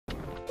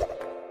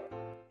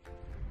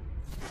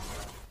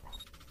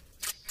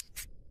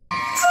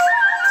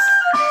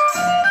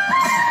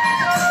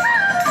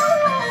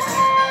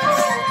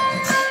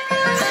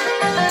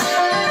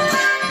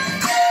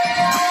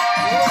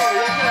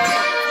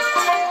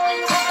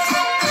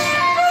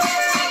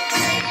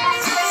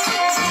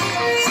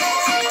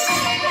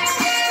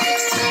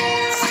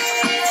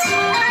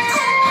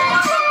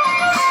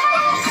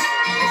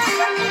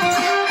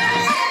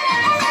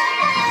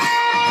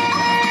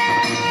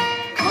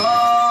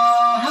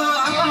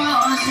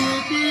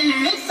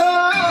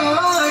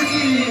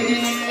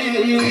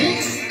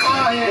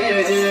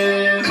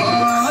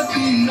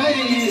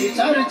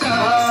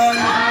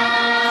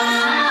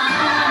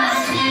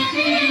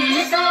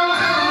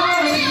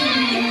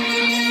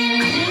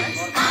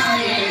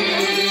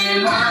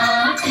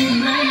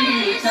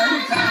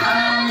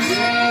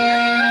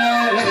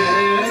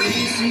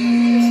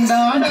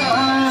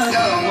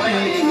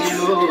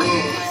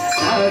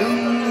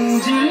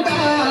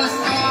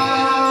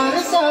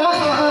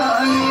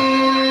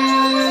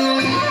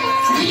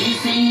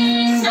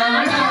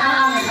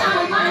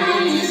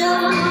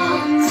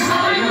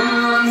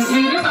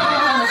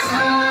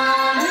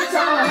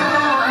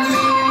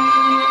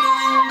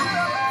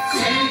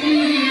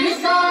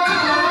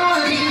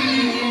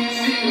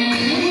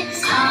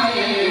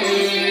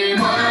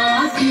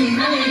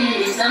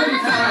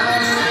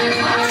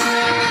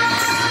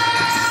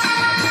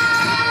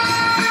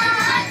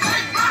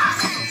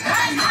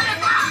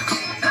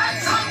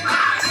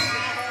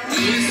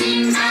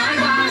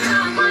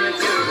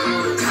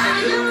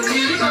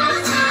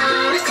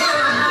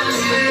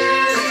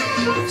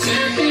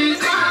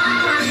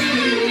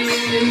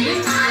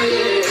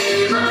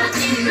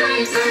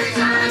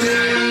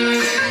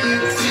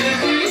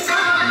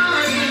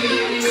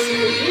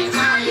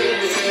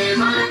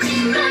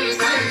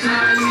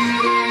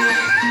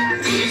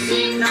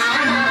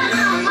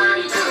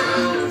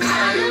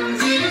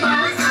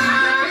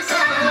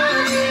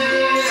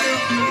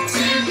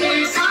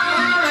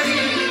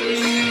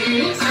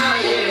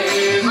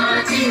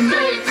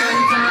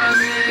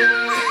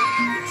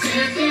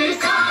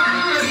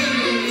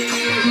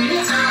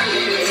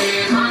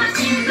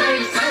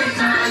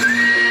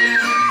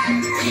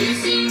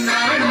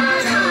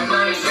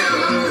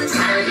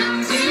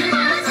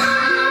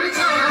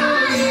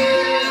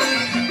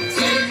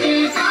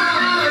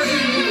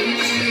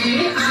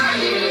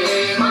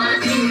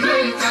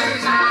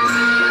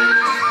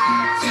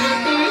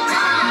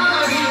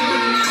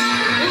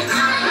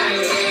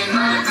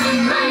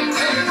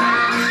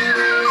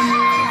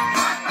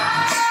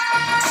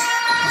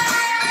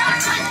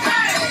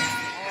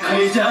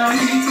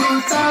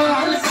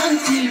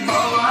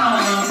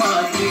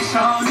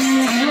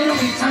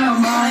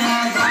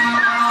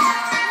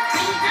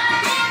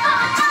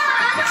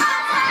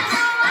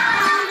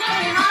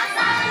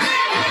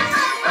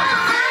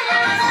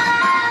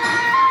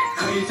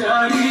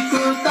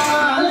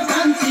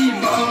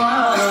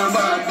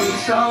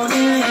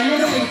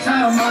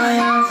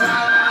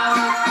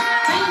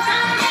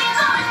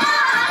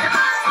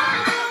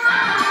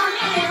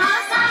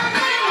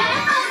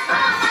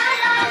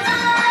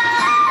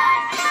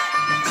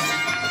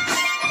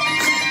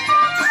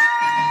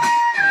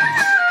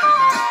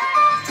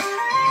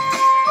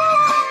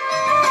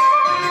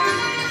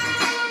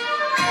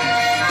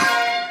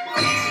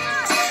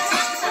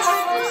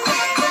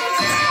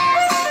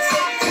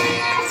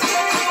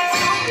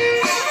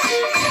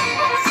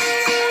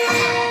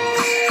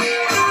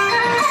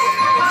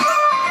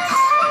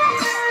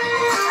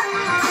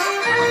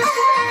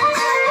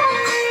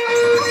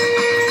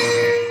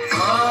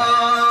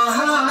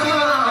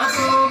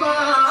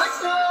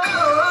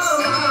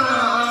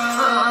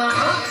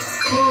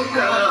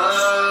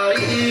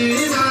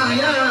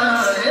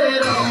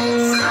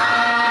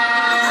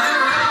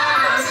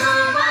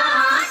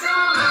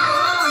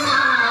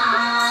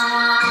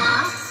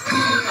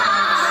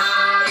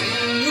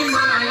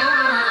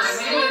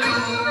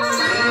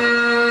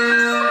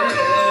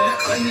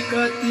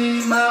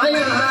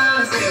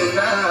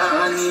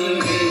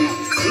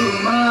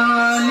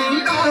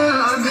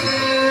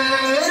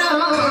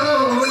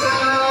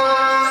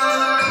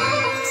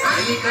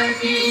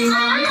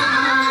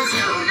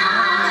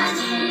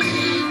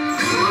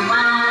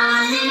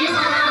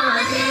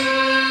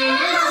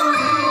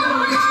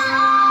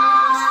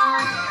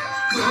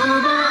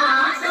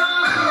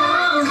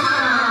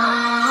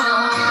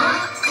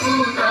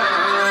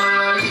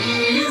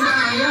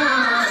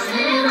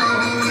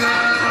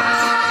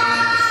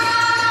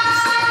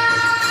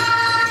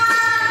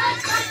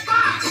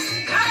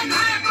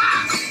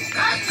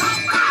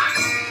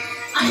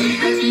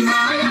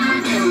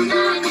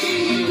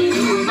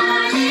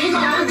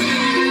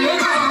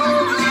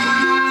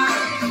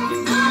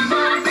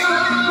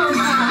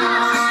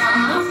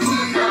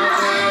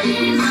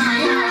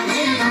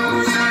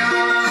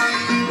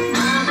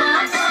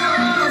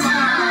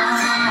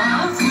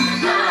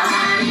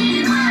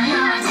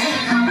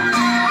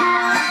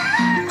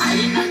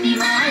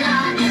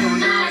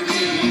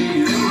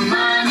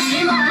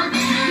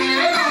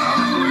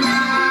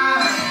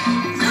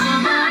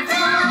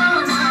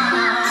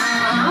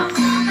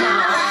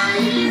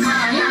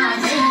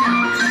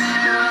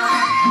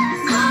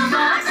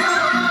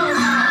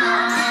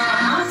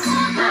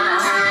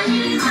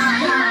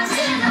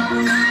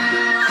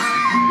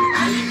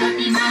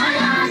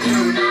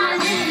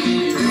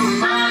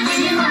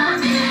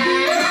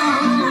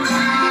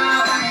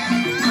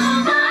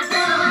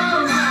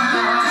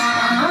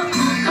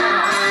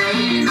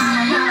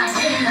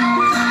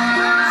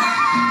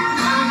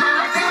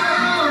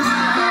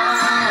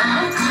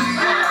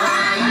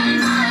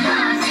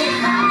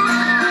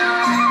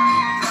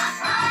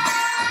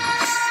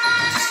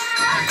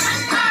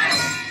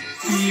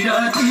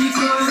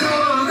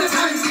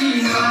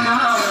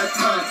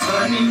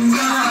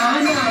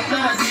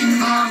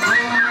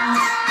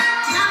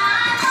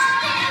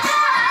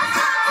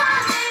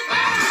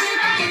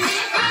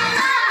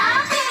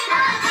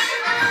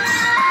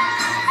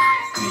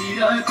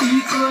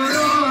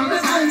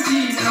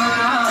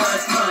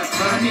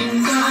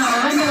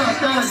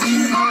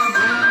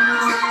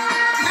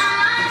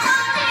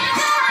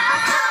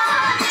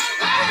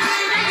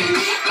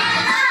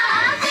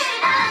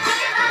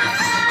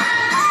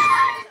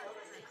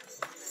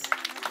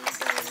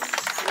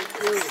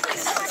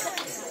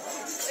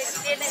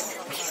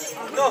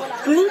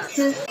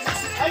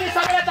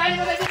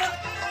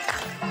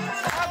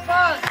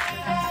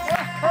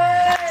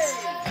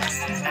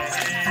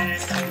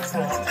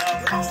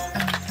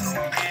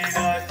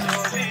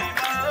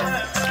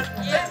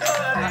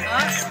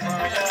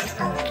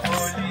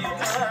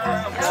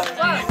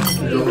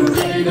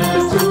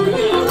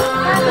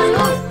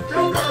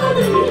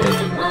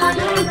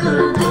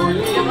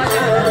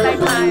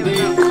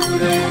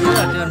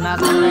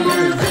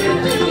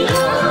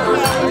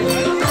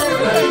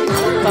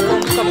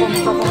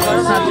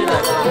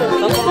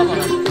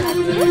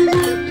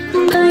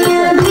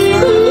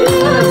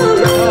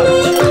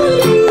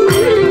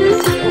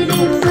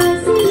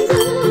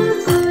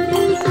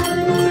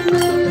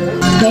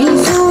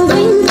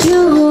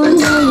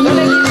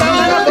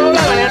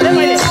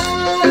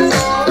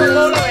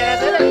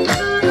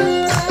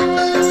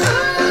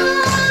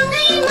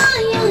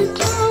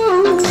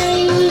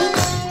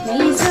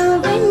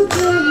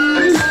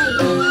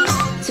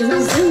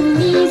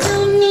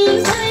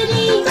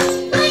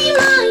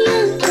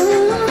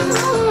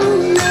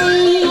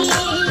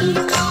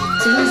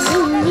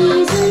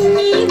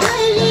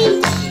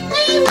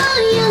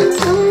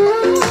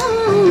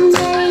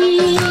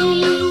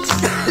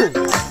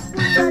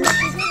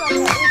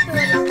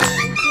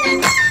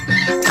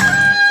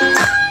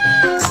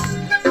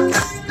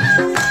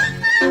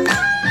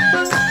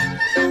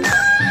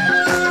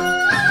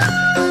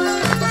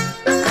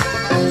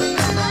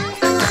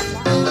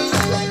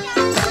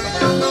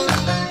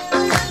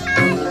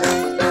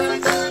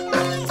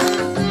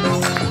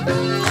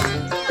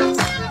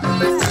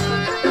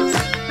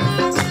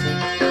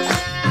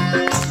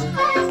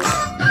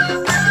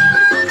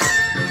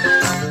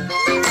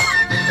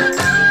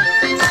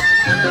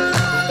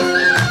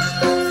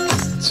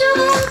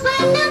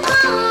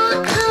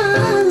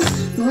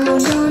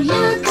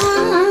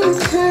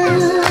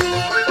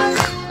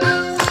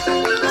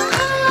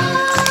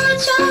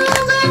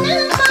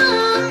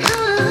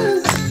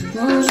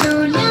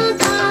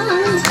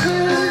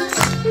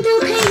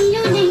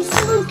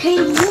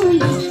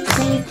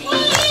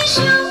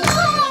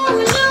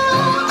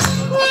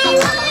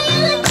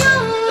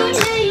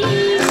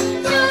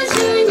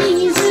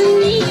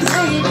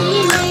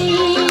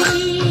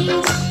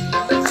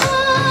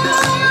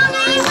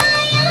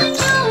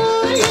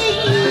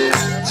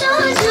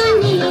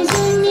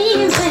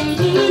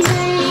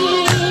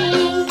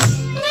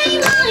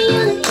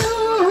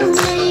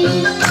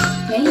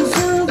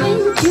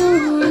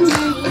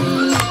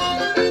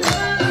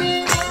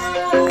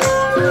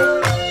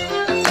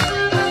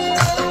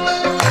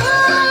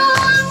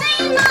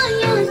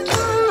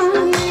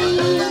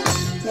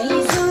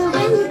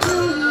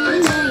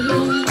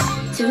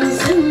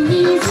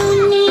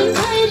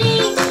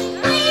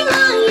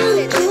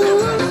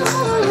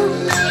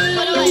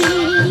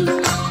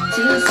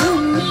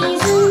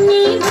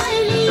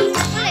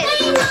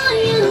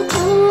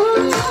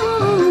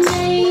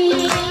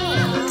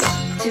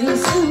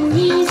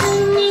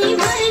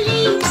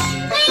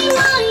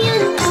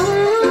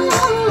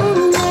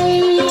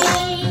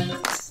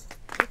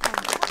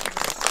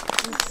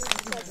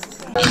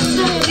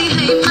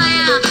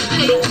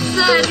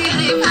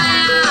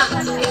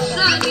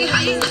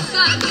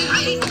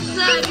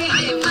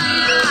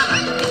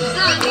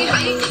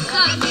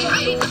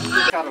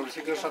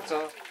सिक्न सक्छ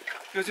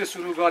त्यो चाहिँ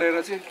सुरु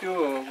गरेर चाहिँ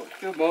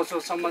त्यो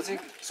महोत्सवसम्म चाहिँ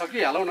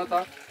सकिहालौँ न त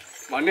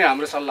भन्ने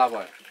हाम्रो सल्लाह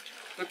भयो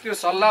र त्यो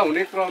सल्लाह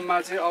हुने क्रममा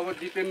चाहिँ अब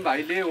दिपेन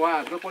भाइले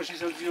उहाँहरूको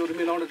प्रशिक्षकजीहरू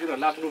मिलाउनतिर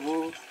लाग्नुभयो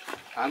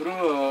हाम्रो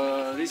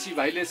ऋषि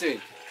भाइले चाहिँ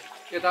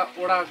यता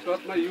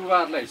वडागतमा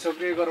युवाहरूलाई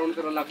सक्रिय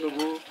गराउनतिर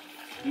लाग्नुभयो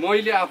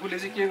मैले आफूले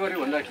चाहिँ के गरेँ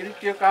भन्दाखेरि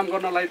त्यो काम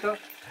गर्नलाई त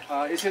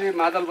यसरी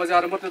मादल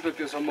बजाएर मात्रै त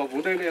त्यो सम्भव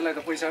हुँदैन यसलाई त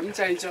पैसा पनि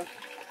चाहिन्छ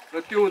र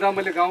त्यो हुँदा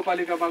मैले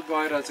गाउँपालिकामा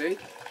गएर चाहिँ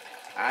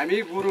हामी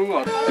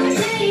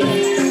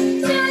गुरुङहरू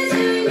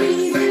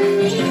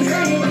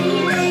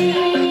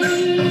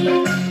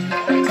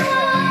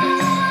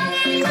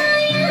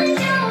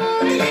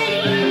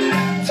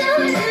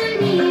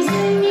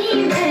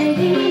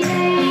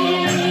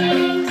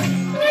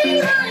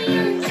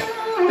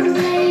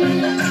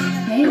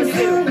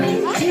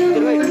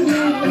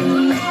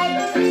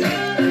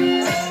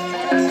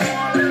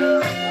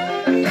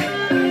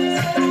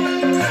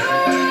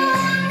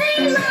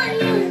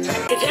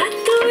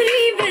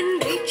रातोरी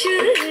बंदी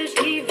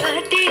चुलठी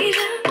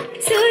बाटेरा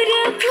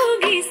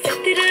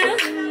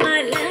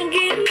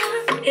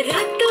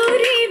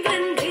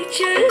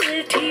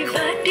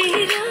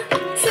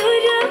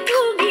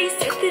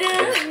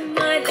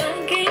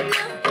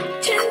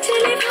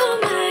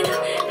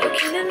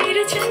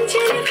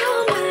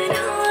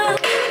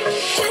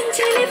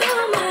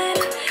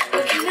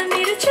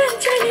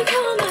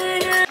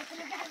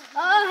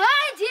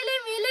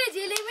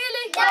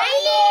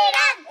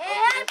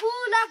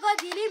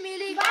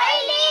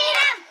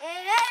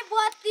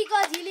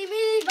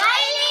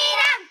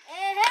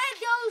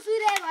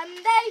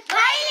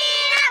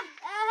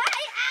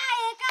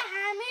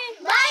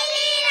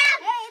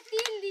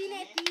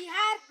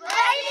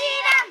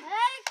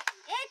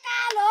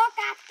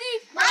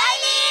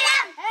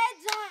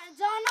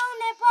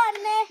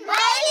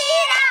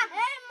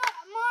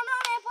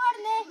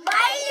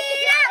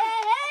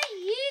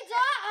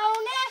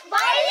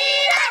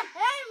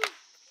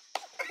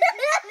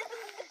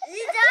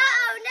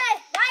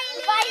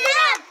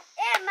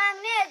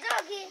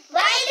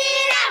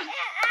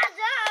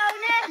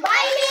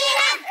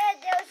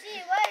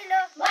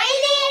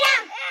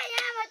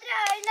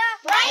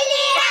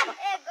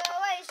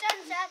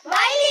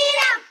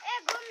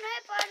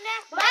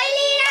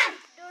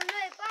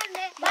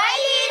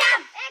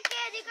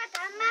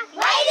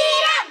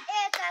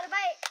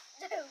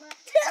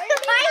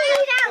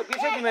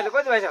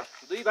भाइ छ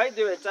 2 भाइ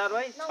 2 भाइ 4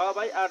 भाइ 6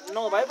 भाइ 8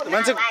 9 भाइ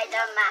मान्छे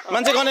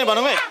मान्छे गने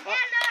भनौँ है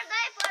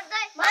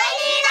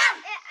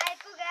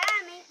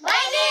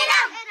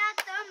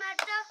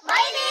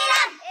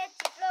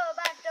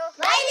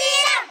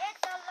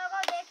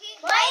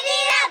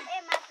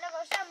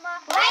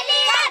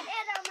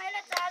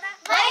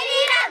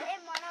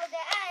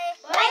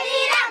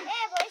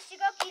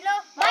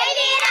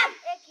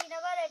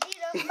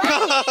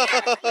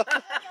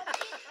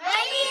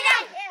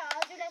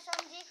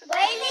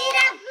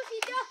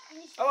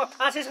अब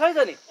आशिष खै त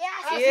नि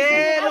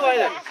ए ल भाइ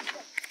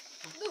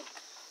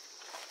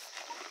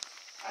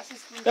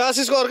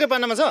आशिषको अर्कै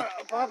पानामा छ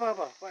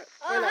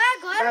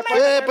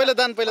ए पहिला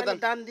दान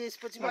दान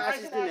दिएपछि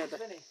आशिष दिने हो त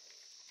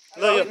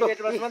ल यो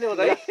एडभान्स मात्रै हो त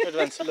है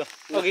एडभान्स ल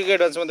अघिको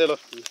एडभान्स मात्रै ल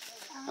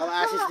अब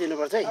आशिष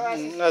दिनुपर्छ है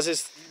आशिष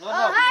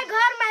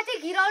घर माथि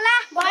घिरौला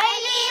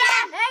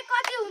भैलीराम ए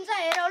कति हुन्छ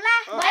हेरौला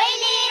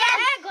भैलीराम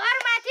ए घर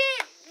माथि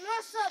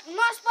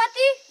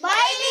नस्पति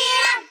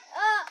भैलीराम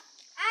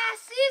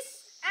आशिष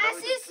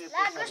आशिष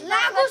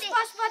लागुस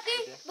पशुपति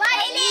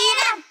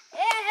भैलीराम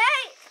ए हे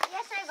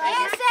यसै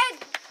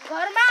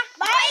घरमा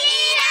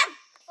भैलीराम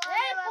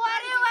ए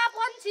परेवा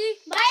पन्छी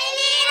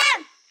भैलीराम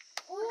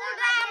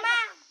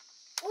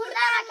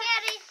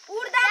उड्दाखेरि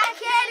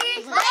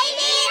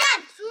भैलीराम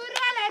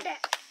सूर्यले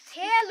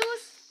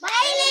छेलुस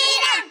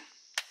भैलीराम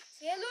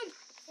छेलुन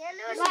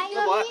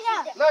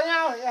ल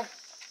यहाँ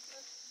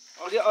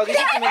अघि अघि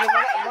चाहिँ तिमीले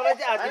मलाई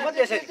चाहिँ आधी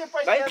मात्रै यसरी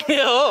भाइ के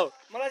हो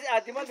मलाई चाहिँ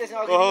आधी मात्रै यसरी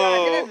अघि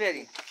आएन नि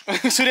फेरि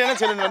सूर्य नै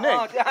छेल्नु भन्ने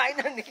त्यो आएन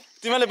नि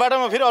तिमीले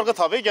बाटोमा फेरि अर्को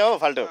थपै क्या हो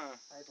फाल्टो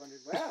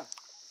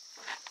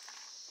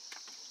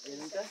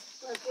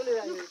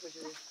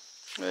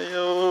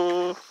यो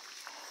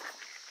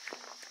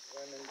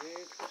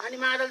अनि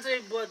मादल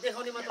चाहिँ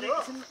देखाउने मात्र हो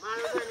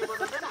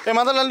ए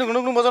मादल लाल्नु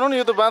घुनुक्नु बजाउनु नि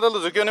यो त बादल त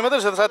झुक्किउने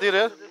मात्रै छ त साथीहरू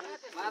यार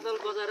मादल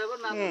बजाएर पो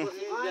नाच्नु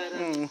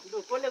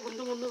कसले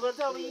गुन्डु गर्छ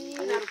अब यी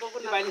नाचको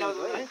पनि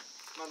है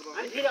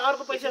अनि फेरि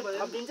अर्को पैसा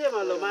थपिदिन्छ है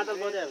ल मादल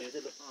बजायो भने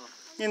चाहिँ ल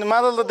किन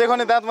मादल त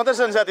देखाउने दाँत मात्रै छ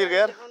नि साथीहरूको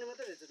यार देखाउने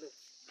मात्रै रहेछ ल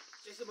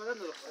त्यसो बजा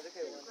न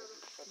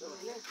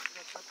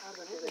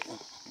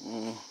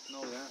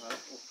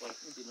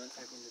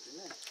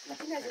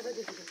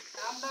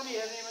आम्दानी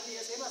हेर्ने भने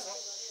यसैमा छ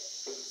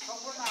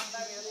सम्पूर्ण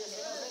आम्दानी हेर्ने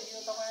यसैमा छ यो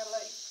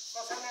तपाईहरुलाई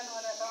कसैले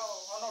नभनेको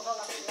अनौठो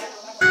लाग्छ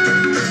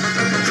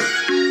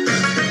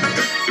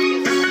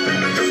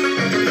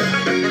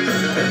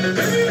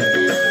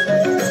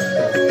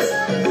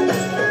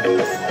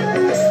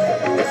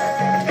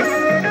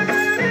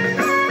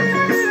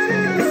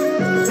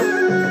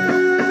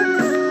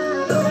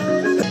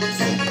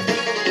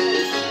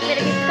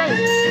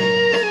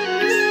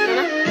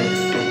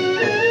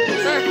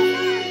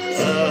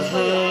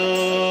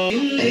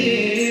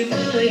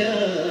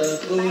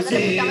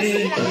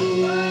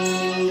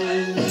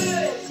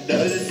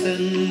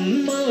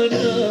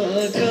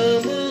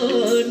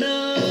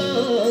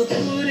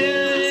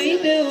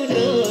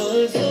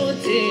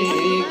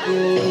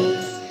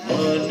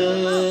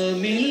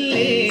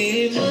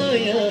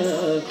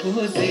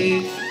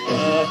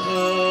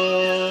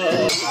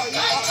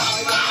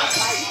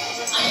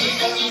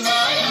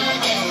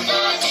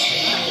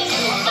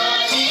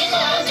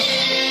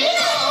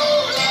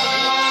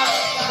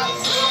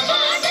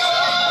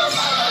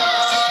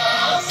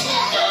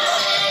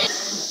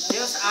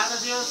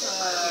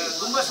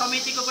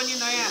समितिको पनि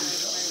नयाँ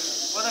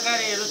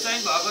पदाधिकारीहरू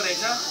चयन भएको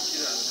रहेछ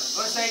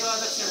गणेश साईको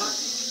अध्यक्षमा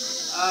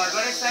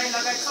गणेश साई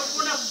लगायत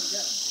सम्पूर्ण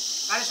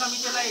कार्य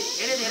समितिलाई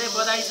धेरै धेरै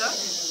बधाई छ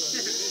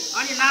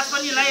अनि नाच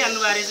पनि लगाइहाल्नु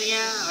भएको रहेछ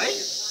यहाँ है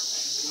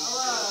अब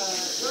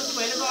ज्योति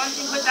भैलेको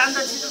अन्तिम खोइ जान्छ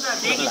छिटो त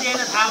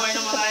देखिँदैन थाहा भएन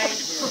मलाई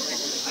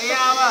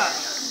यहाँ अब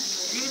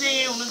तिमी चाहिँ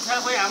यहीँ हुनुहुन्छ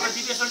खोइ हाम्रो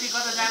दिपेश्वरजी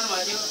कता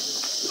जानुभएको थियो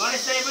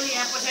गणेश साई पनि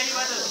यहाँ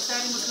पछाडिबाट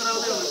बिस्तारै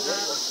मुस्कुराउँदै हुनुहुन्छ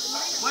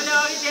मैले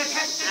अघि त्यहाँ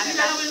ठ्याक्कै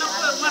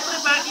मात्रै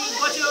बाँकी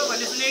बच्यो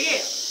भन्ने सुनेँ कि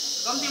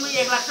कम्तीमा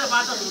 1 लाख त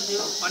बाँच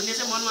हुन्थ्यो भन्ने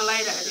चाहिँ मनमा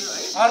लागिरहेको थियो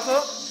है अर्को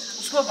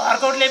उसको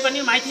भरकोटले पनि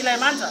माइतीलाई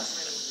मान्छ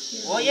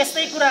हो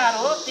यस्तै कुराहरू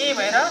हो त्यही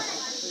भएर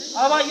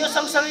अब यो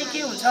सँगसँगै के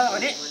हुन्छ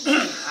भने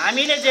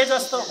हामीले जे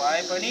जस्तो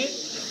भए पनि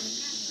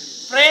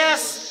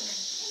प्रयास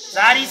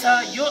जारी छ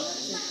यो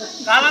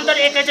कालान्तर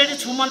एकैचोटि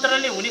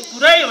छुमन्त्रले हुने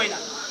कुरै होइन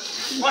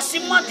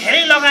पश्चिममा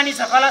धेरै लगानी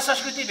छ कला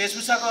संस्कृति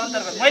वेशभूषाको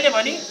अन्तर्गत मैले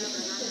भने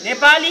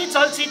नेपाली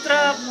चलचित्र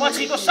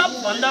पछिको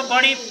सबभन्दा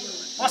बढी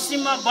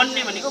पश्चिममा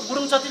बन्ने भनेको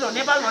गुरुङ चलचित्र हो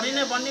नेपालभरि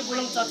नै बन्ने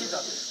गुरुङ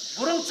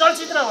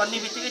चलचित्र भन्ने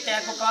बित्तिकै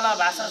त्यहाँको कला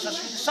भाषा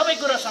संस्कृति सबै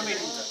कुरा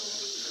समेटिन्छ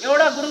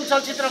एउटा गुरुङ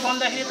चलचित्र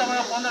बन्दाखेरि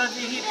तपाईँको 15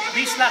 देखि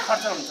 20 लाख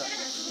खर्च हुन्छ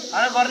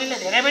र गर्नेले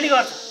धेरै पनि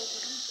गर्छ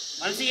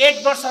भनेपछि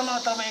 1 वर्षमा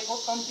तपाईँको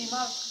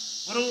कम्तीमा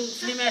गुरुङ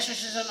फिल्म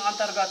एसोसिएसन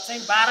अन्तर्गत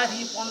चाहिँ 12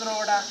 देखि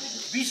 15 वटा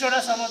 20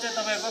 वटासम्म चाहिँ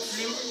तपाईँको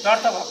फिल्म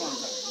दर्ता भएको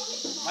हुन्छ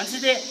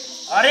भनेपछि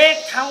हरेक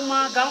ठाउँमा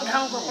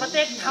गाउँठाउँको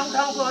प्रत्येक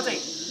ठाउँको अझै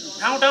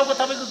ठाउँको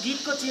तपाईँको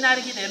गीतको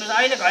चिनारी गीत हेर्नुहोस्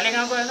अहिले घले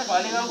गाउँको होइन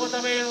घले गाउँको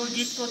तपाईँको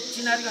गीतको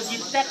चिनारीको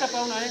गीत ट्याक्क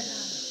पाउनु भने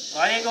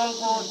घले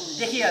गाउँको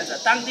देखिहाल्छ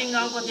ताङतिङ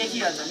गाउँको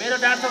देखिहाल्छ मेरो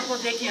डाँडथोकको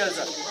देखिहाल्छ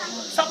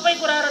सबै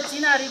कुराहरू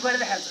चिनारी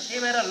गरिरहेको छ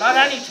त्यही भएर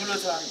लगानी ठुलो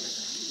छ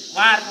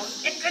उहाँहरूको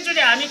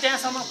एकैचोटि हामी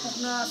त्यहाँसम्म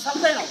पुग्न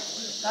सक्दैनौँ।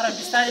 तर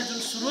बिस्तारै जुन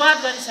सुरुवात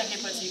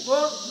गरिसकेपछिको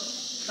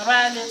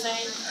तपाईँहरूले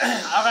चाहिँ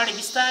अगाडि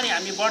बिस्तारै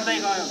हामी बढ्दै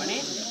गयौँ भने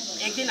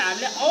एक दिन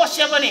हामीले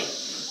अवश्य पनि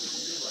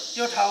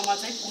त्यो ठाउँमा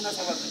चाहिँ पुग्न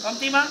सक्छौँ।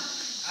 कम्तीमा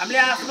हामीले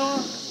आफ्नो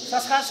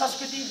संस्कार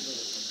संस्कृति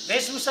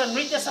वेशभूषा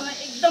नृत्यसँग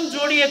एकदम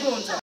जोडिएको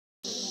हुन्छ।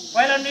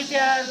 पहिलो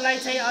नृत्यलाई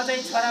चाहिँ अझै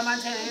छोरा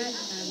मान्छेहरूले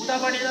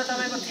उतापट्टि त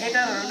तपाईँको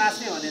थिएटरहरू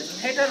नाच्ने भनेको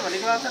छ। थिएटर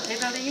भनेको अर्थ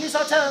थिएटर इङ्ग्लिस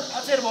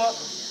अक्षर भयो।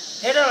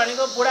 थिएटर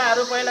भनेको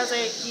बुढाहरू पहिला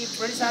चाहिँ कि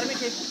ब्रिटिस आर्मी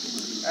कि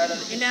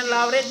इन्डियन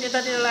लाउरे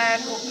त्यतातिर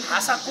लागेको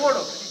भाषा कोड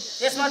हो।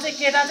 त्यसमा चाहिँ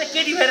केटा चाहिँ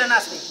केटी भएर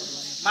नाच्ने।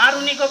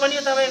 मारुनीको पनि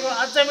तपाईँको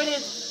अझै पनि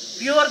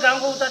प्योर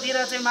गाउँको उतातिर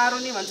चाहिँ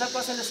मारुनी भन्छ,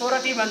 कसैले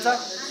सोरठी भन्छ,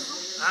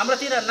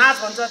 हाम्रोतिर नाच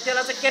भन्छ।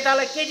 त्यसलाई चाहिँ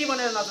केटालाई केटी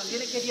भनेर नाच्छ,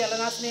 किन केटीहरूलाई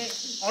नाच्ने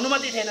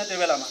अनुमति थिएन त्यो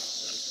बेलामा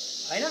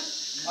होइन।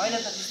 अहिले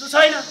त त्यस्तो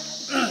छैन।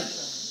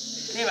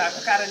 त्यही भएको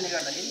कारणले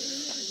गर्दाखेरि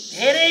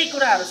धेरै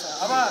कुराहरू छ।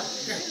 अब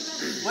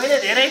मैले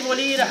धेरै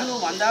बोलिरहनु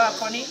भन्दा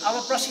पनि अब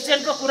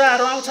प्रशिक्षणको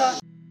कुराहरू आउँछ।